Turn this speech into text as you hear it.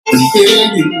And here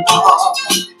you are,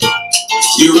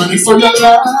 you're running for your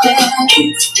life.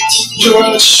 You're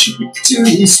a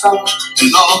shooting star,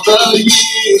 and all the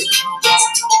years,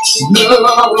 no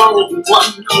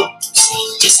one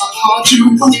knows just how hard you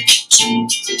work.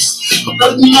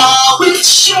 But now it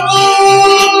shows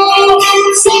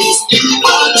in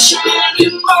one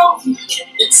shining moment.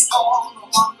 It's all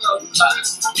on the line.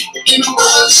 In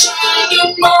one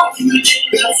shining moment,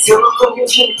 that's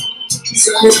frozen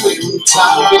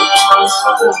time.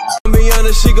 Be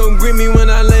honest, she gon' greet me when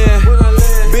I land.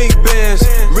 Big bands,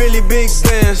 really big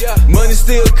bands. Money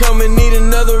still coming, need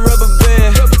another rubber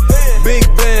band. Big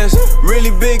bands,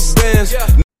 really big bands.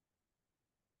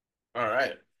 All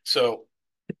right, so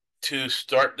to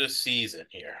start the season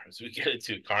here, as we get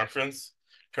into conference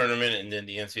tournament and then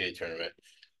the NCAA tournament,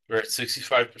 we're at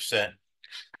 65%,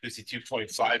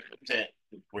 52.5%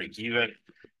 break even,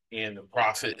 and the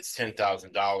profit is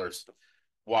 $10,000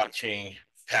 watching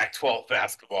Pac-12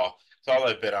 basketball. It's all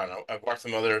I bet on. I've watched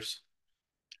some others,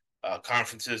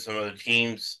 conferences, some other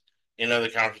teams in other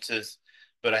conferences,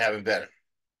 but I haven't bet them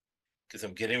because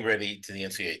I'm getting ready to the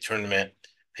NCAA tournament,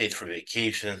 paid for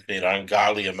vacations, made an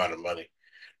ungodly amount of money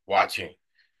watching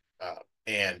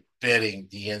and betting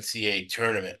the NCAA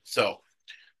tournament. So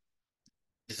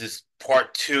this is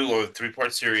part 2 of a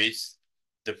 3-part series.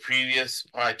 The previous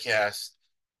podcast,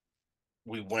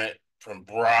 we went from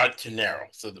broad to narrow.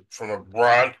 So from a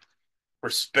broad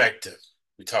perspective,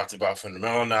 we talked about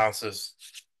fundamental analysis.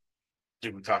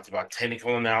 We talked about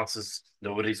technical analysis.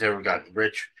 Nobody's ever gotten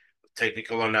rich with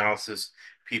technical analysis.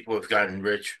 People have gotten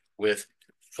rich with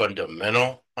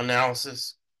fundamental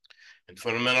analysis. And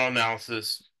fundamental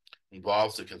analysis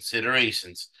involves the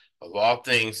considerations of all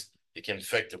things that can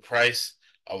affect the price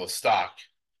of a stock,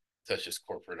 such as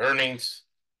corporate earnings,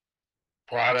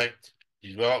 product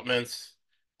developments,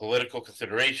 political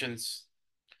considerations,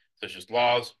 such as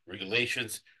laws,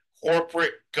 regulations,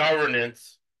 corporate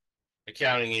governance,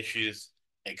 accounting issues,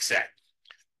 etc.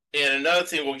 And another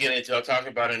thing we'll get into, I'll talk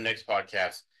about in the next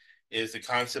podcast, is the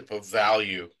concept of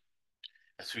value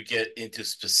as we get into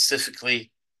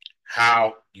specifically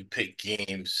how you pick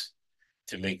games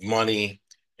to make money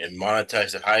and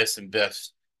monetize the highest and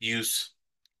best use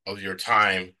of your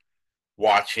time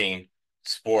watching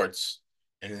sports.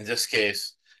 And in this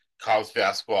case, college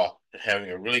basketball, and having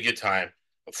a really good time,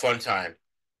 a fun time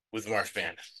with March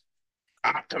Madness.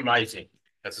 Optimizing,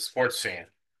 as a sports fan,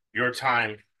 your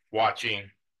time watching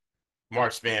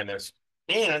March Madness.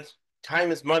 And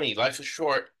time is money. Life is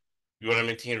short. You want to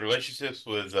maintain relationships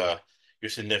with your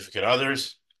significant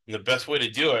others. And the best way to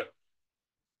do it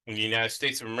in the United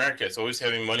States of America is always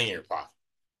having money in your pocket.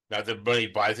 Not that money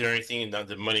buys anything, and not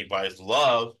that money buys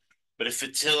love, but it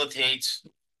facilitates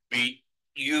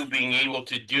you being able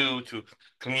to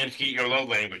communicate your love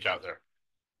language out there.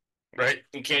 Right?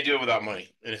 You can't do it without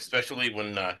money. And especially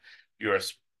when you're a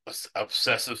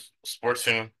obsessive sports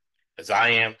fan, as I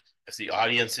am, as the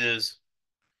audience is,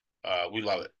 we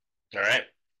love it. All right?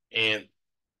 And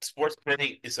sports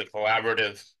betting is a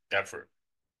collaborative effort.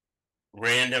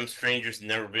 Random strangers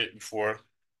never been before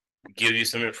give you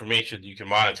some information that you can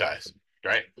monetize,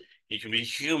 right? You can be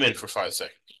human for 5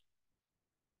 seconds.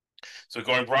 So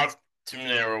going broad to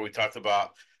narrow, we talked about,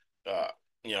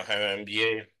 having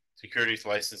MBA, securities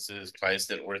licenses, clients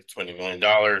net worth $20 million.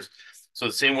 So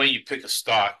the same way you pick a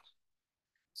stock,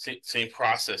 same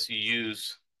process you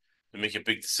use to make a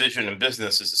big decision in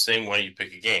business is the same way you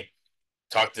pick a game.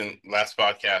 Talked in last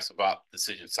podcast about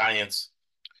decision science,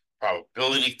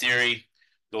 probability theory.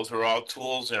 Those are all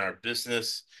tools in our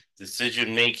business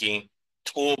decision-making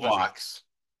toolbox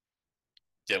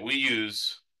that we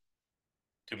use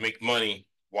to make money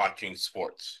watching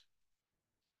sports.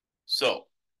 So,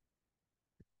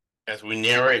 as we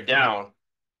narrow it down,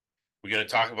 we're going to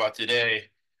talk about today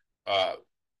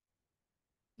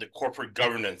the corporate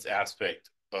governance aspect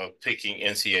of picking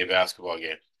NCAA basketball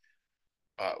games.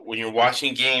 When you're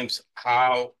watching games,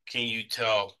 how can you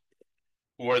tell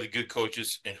who are the good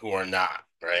coaches and who are not,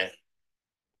 right?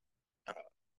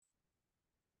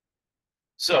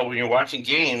 So when you're watching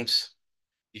games,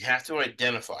 you have to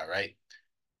identify, right?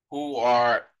 Who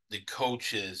are the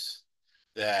coaches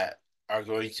that are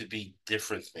going to be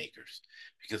difference makers?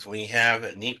 Because when you have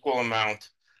an equal amount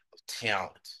of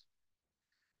talent,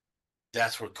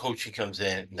 that's where coaching comes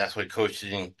in, and that's why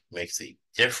coaching makes a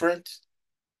difference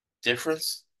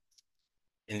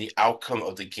in the outcome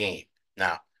of the game.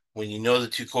 Now, when you know the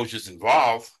two coaches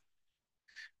involved,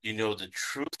 you know the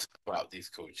truth about these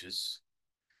coaches,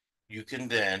 you can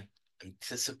then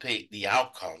anticipate the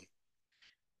outcome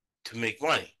to make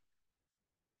money.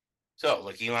 So,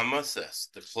 like Elon Musk says,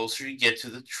 the closer you get to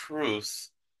the truth,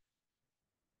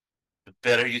 the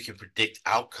better you can predict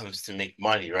outcomes to make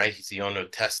money, right? He's the owner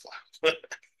of Tesla,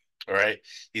 all right?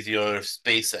 He's the owner of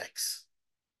SpaceX.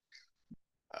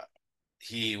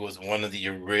 He was one of the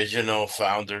original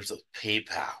founders of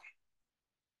PayPal.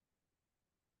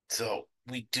 So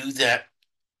we do that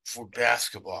for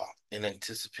basketball in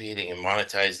anticipating and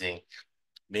monetizing,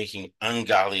 making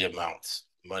ungodly amounts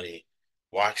of money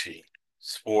watching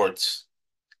sports.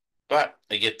 But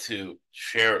I get to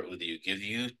share it with you, give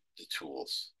you the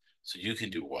tools so you can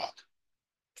do well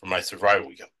for my survival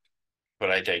guide. But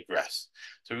I digress.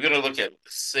 So we're going to look at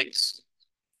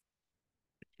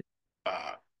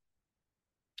uh,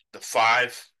 the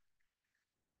 5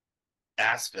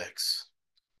 aspects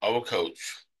of a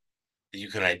coach that you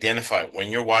can identify when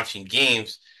you're watching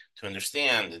games to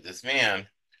understand that this man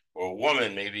or a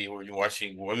woman, maybe when you're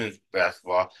watching women's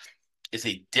basketball, is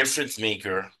a difference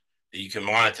maker that you can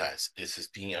monetize. This is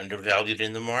being undervalued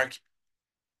in the market,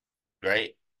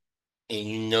 right? And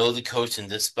you know the coach in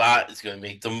this spot is going to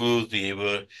make the moves, be able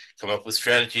to come up with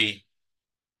strategy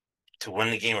to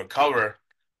win the game or cover.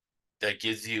 That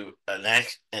gives you an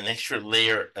extra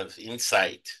layer of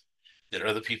insight that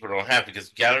other people don't have, because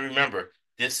you got to remember,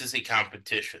 this is a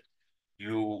competition.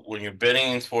 When you're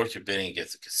betting in sports, you're betting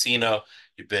against a casino.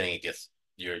 You're betting against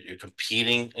you're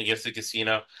competing against the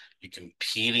casino. You're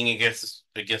competing against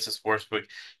a sports book.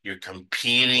 You're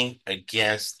competing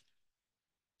against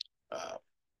uh,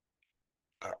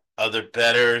 other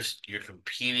bettors. You're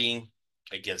competing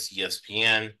against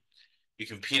ESPN. You're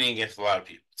competing against a lot of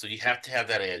people. So you have to have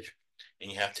that edge,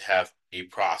 and you have to have a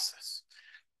process.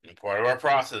 And part of our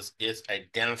process is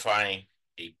identifying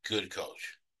a good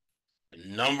coach. The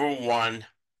number one,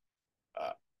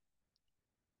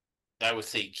 I would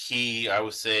say key, I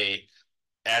would say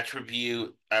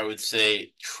attribute, I would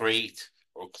say trait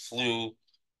or clue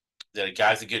that a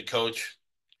guy's a good coach.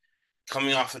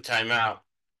 Coming off a timeout,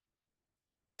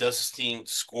 does his team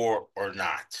score or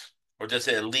not? Or does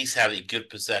it at least have a good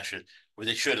possession where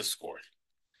they should have scored?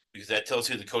 Because that tells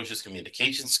you the coach's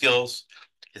communication skills,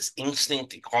 his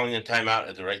instinct in calling the timeout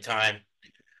at the right time,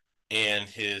 and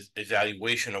his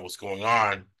evaluation of what's going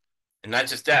on. And not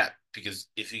just that, because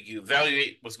if you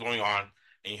evaluate what's going on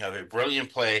and you have a brilliant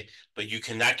play, but you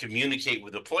cannot communicate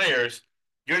with the players,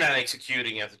 you're not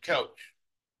executing as a coach,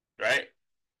 right?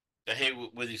 I hate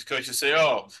when these coaches say,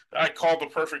 "Oh, I called the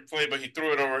perfect play, but he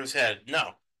threw it over his head."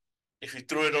 No, if he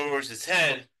threw it over his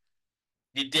head,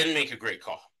 you didn't make a great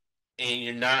call, and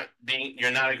you're not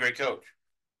a great coach,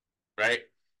 right?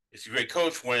 It's a great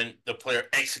coach when the player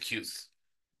executes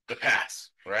the pass,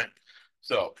 right?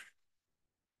 So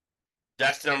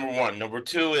that's number one. Number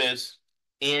two is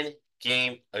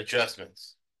in-game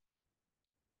adjustments.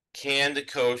 Can the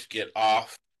coach get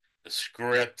off the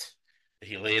script that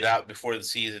he laid out before the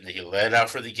season, that he laid out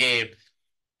for the game,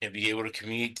 and be able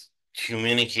to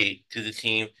communicate to the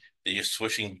team that you're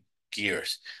switching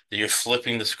gears, that you're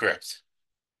flipping the script?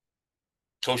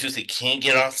 Coaches that can't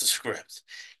get off the script,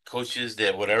 coaches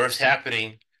that whatever's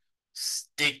happening,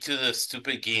 stick to the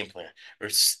stupid game plan or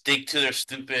stick to their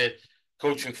stupid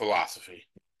coaching philosophy.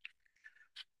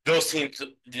 Those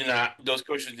coaches do not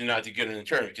do good in the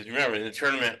tournament, because remember, in the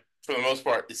tournament, for the most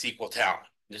part, it's equal talent.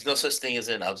 There's no such thing as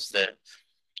an upset.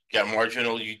 You got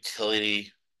marginal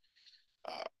utility.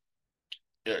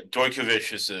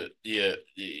 Dojkovic is the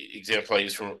example I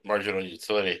use for marginal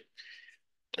utility.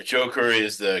 Joker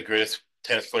is the greatest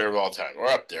tennis player of all time. We're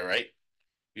up there, right?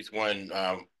 He's won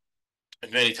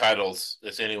as many titles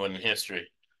as anyone in history.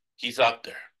 He's up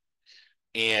there.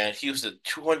 And he was the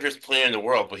 200th player in the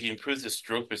world, but he improved his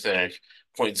stroke percentage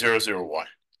 0.001.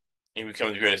 He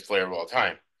becomes the greatest player of all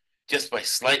time just by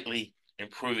slightly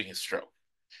improving his stroke.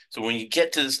 So when you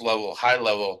get to this level, high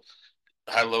level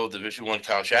Division I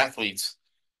college athletes,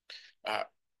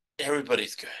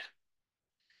 everybody's good.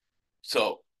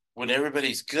 So when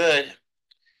everybody's good,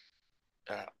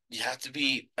 you have to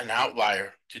be an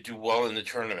outlier to do well in the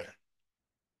tournament.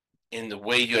 And the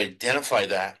way you identify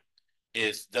that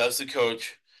is, does the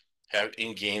coach have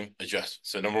in-game adjustments?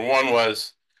 So number one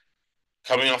was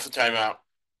coming off the timeout,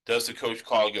 does the coach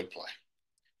call a good play?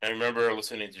 I remember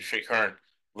listening to Shake Hearn,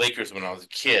 Lakers, when I was a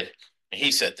kid, and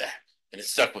he said that, and it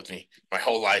stuck with me my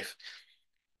whole life.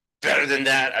 Better than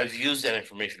that, I've used that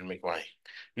information to make money.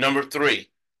 Number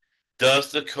three,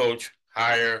 does the coach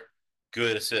hire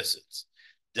good assistants?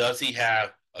 Does he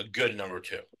have a good number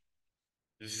two?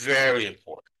 Very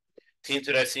important. Teams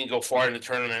that I've seen go far in the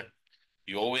tournament,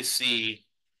 you always see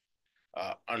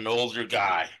an older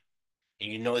guy,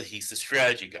 and you know that he's the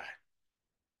strategy guy.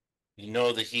 You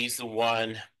know that he's the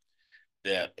one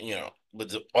that, with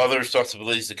the other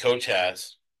responsibilities the coach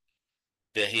has,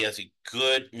 that he has a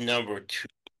good number two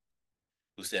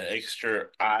who's that extra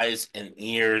eyes and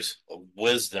ears of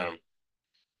wisdom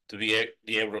to be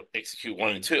able to execute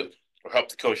 1 and 2 or help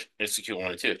the coach execute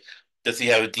 1 and 2? Does he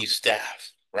have a deep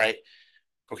staff, right?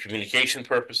 For communication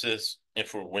purposes and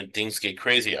for when things get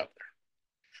crazy out there.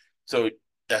 So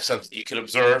that's something you can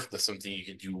observe. That's something you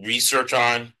can do research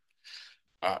on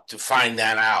to find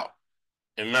that out.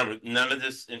 And remember, none of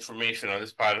this information on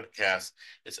this podcast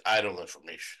is idle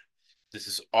information. This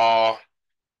is all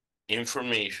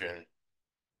information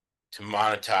to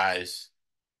monetize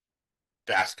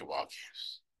basketball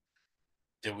games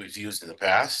that we've used in the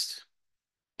past.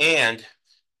 And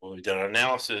when we've done our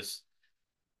analysis,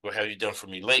 what have you done for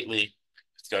me lately?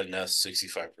 It's gotten us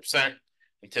 65%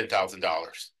 and $10,000.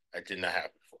 That did not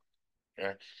happen before.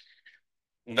 Okay?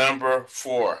 Number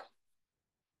four.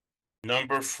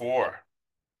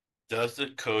 Does the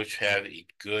coach have a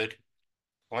good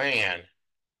plan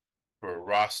for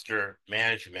roster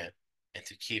management and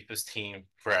to keep his team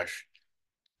fresh,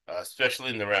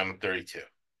 especially in the round of 32?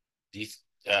 These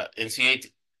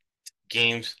NCAA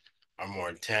games are more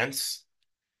intense.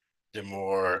 They're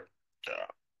more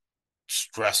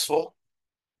stressful.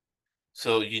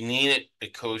 So you need a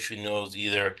coach who knows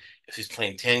either if he's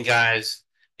playing 10 guys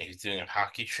and he's doing a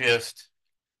hockey shift,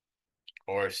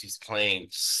 or if he's playing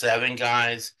 7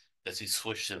 guys, does he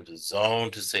switch them to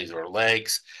zone to save their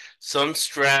legs? Some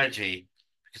strategy.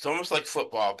 It's almost like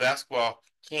football. Basketball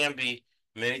can be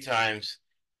many times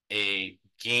a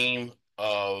game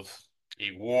of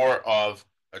a war of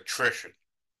attrition,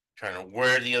 trying to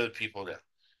wear the other people down.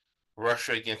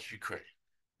 Russia against Ukraine.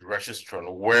 The Russians trying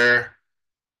to wear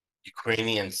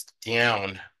Ukrainians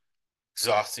down,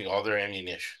 exhausting all their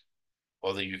ammunition,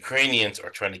 while the Ukrainians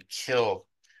are trying to kill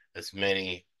as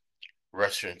many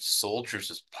Russian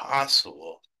soldiers as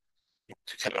possible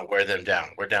to kind of wear them down,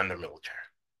 wear down their military.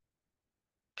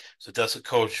 So does the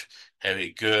coach have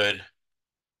a good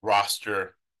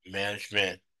roster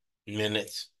management,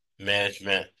 minutes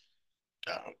management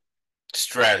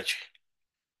strategy?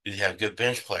 Do they have good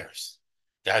bench players?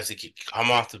 Guys that can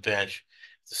come off the bench,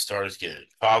 the starters get in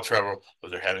foul trouble, or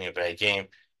they're having a bad game.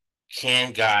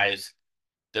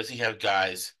 Does he have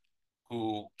guys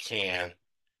who can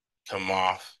come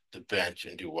off the bench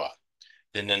and do well?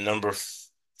 Then the number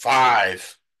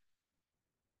 5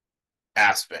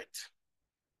 aspect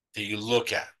that you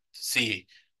look at to see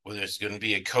whether it's going to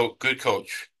be a good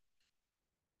coach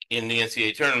in the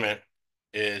NCAA tournament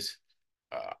is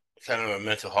kind of a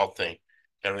mental health thing,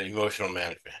 kind of emotional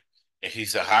management. If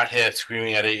he's a hothead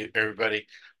screaming at everybody,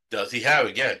 does he have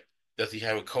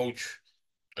a coach,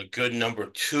 a good number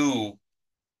 2 to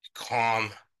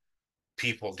calm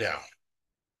people down?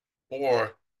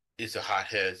 Or is the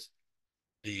hothead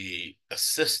the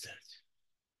assistant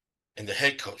and the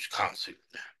head coach calms people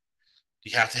down?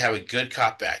 You have to have a good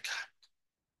cop, bad cop.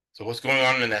 So what's going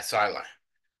on in that sideline?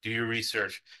 Do your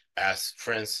research, ask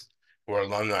friends who are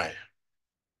alumni,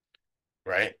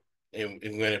 right? And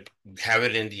we're going to have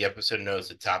it in the episode notes,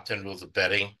 the top 10 rules of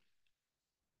betting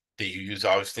that you use,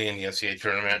 obviously, in the NCAA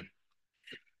tournament.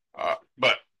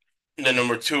 But the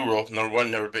number 2 rule, number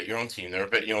 1, never bet your own team. Never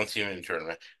bet your own team in the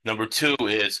tournament. Number 2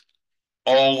 is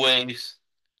always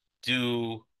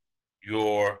do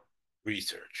your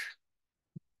research,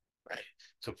 right?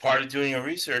 So part of doing your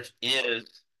research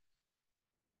is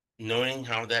knowing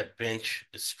how that bench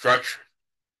is structured.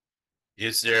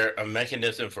 Is there a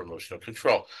mechanism for emotional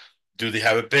control? Do they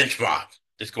have a bench mob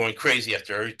that's going crazy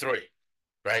after every 3,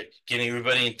 right? Getting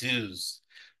everybody enthused.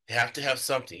 They have to have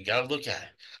something. You got to look at it.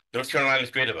 North Carolina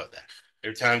is great about that.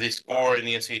 Every time they score in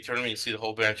the NCAA tournament, you see the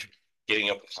whole bench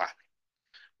getting up and clapping.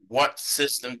 What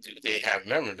system do they have?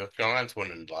 Remember, North Carolina's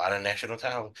won a lot of national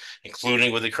talent,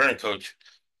 including with the current coach,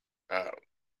 Robert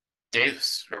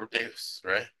Davis,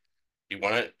 right? He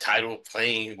won a title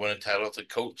playing, he won a title as a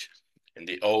coach, and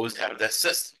they always have that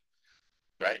system,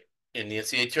 right? In the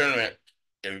NCAA tournament,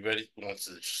 everybody wants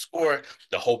to score,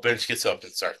 the whole bench gets up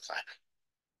and starts clapping.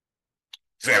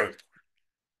 Very important.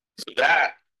 So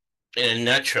that, in a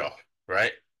nutshell,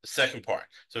 right? The second part.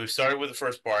 So we started with the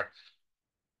first part,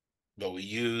 what we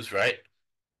use, right?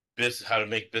 How to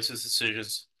make business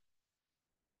decisions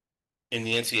in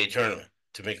the NCAA tournament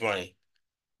to make money.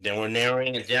 Then we're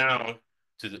narrowing it down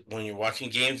to when you're watching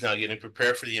games now, getting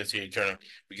prepared for the NCAA tournament,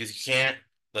 because you can't,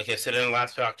 like I said in the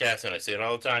last podcast, and I say it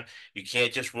all the time, you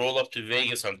can't just roll up to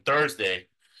Vegas on Thursday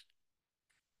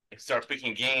and start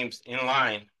picking games in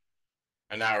line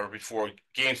an hour before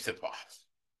games tip off.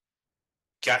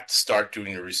 Got to start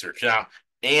doing your research now.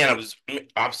 And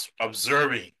I was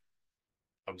observing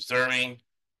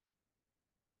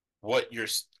what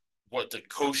the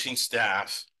coaching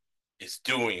staff is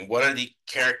doing. What are the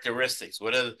characteristics?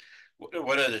 What are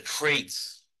What are the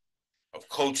traits of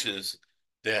coaches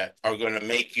that are going to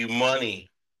make you money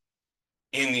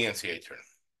in the NCAA tournament?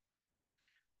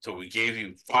 So we gave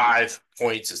you 5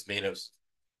 points that's made us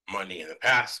money in the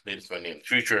past, made us money in the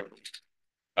future,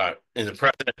 in the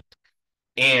present,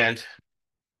 and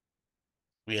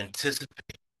we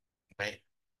anticipate, right,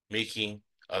 making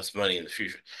us money in the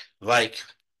future. Like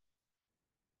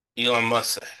Elon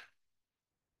Musk said,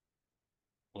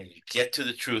 when you get to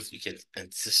the truth, you can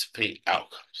anticipate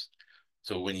outcomes.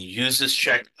 So when you use this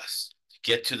checklist to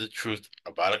get to the truth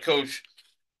about a coach,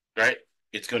 right,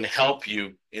 it's going to help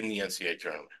you in the NCAA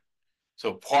tournament.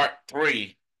 So part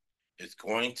 3 is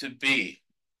going to be,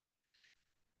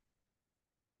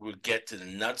 we'll get to the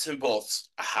nuts and bolts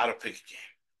of how to pick a game,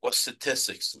 what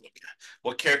statistics to look at,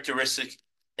 what characteristics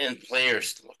and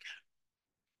players to look at.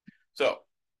 So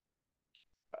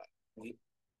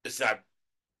it's not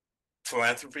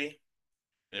philanthropy,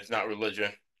 and it's not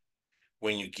religion.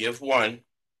 When you give one,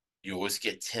 you always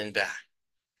get 10 back.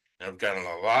 And I've gotten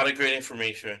a lot of great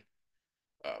information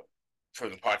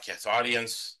from the podcast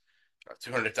audience.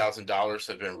 $200,000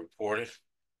 have been reported.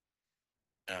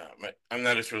 I'm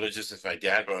not as religious as my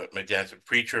dad, but my dad's a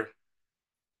preacher.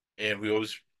 And we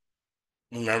always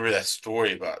remember that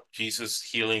story about Jesus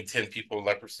healing 10 people with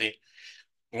leprosy.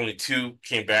 Only 2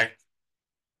 came back.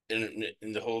 And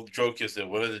the whole joke is that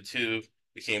one of the 2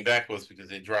 that came back was because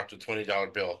they dropped a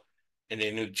 $20 bill. And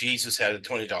they knew Jesus had a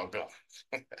 $20 bill.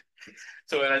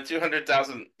 So at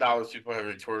 $200,000 people have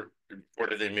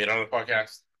reported they made on the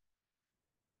podcast,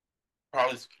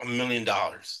 probably $1 million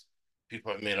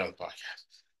people have made on the podcast.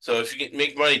 So if you can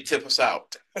make money, tip us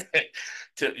out.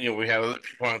 We have other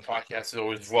people on the podcast that are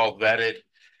always well vetted,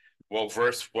 well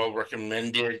versed, well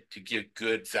recommended to give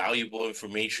good, valuable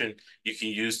information you can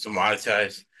use to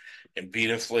monetize and beat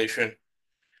inflation.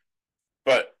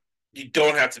 But you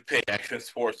don't have to pay Action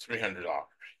Sports $300.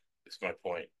 That's my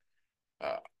point.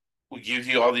 We give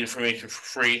you all the information for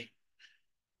free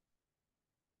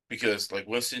because, like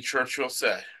Winston Churchill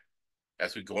said,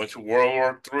 as we go into World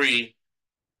War III,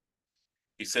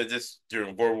 he said this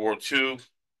during World War II,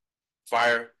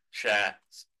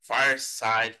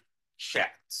 fireside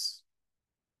chats.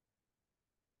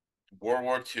 World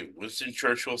War II, Winston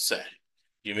Churchill said,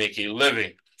 you make a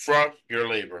living from your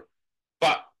labor,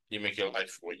 but you make your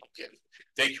life for what you get.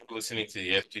 Thank you for listening to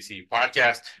the FGC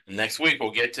podcast. Next week,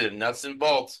 we'll get to the nuts and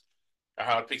bolts of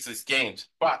how to pick these games,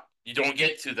 but you don't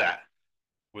get to that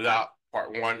without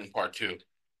part 1 and part 2.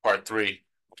 Part 3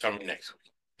 coming next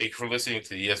week. Thank you for listening to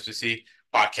the SBC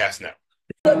Podcast Network.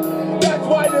 That's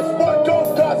why this sport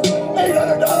don't cost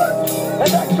 $800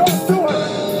 and that costs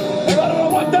 $200. And I don't know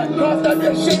what that costs. I'd be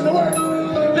ashamed to work.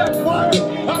 That's why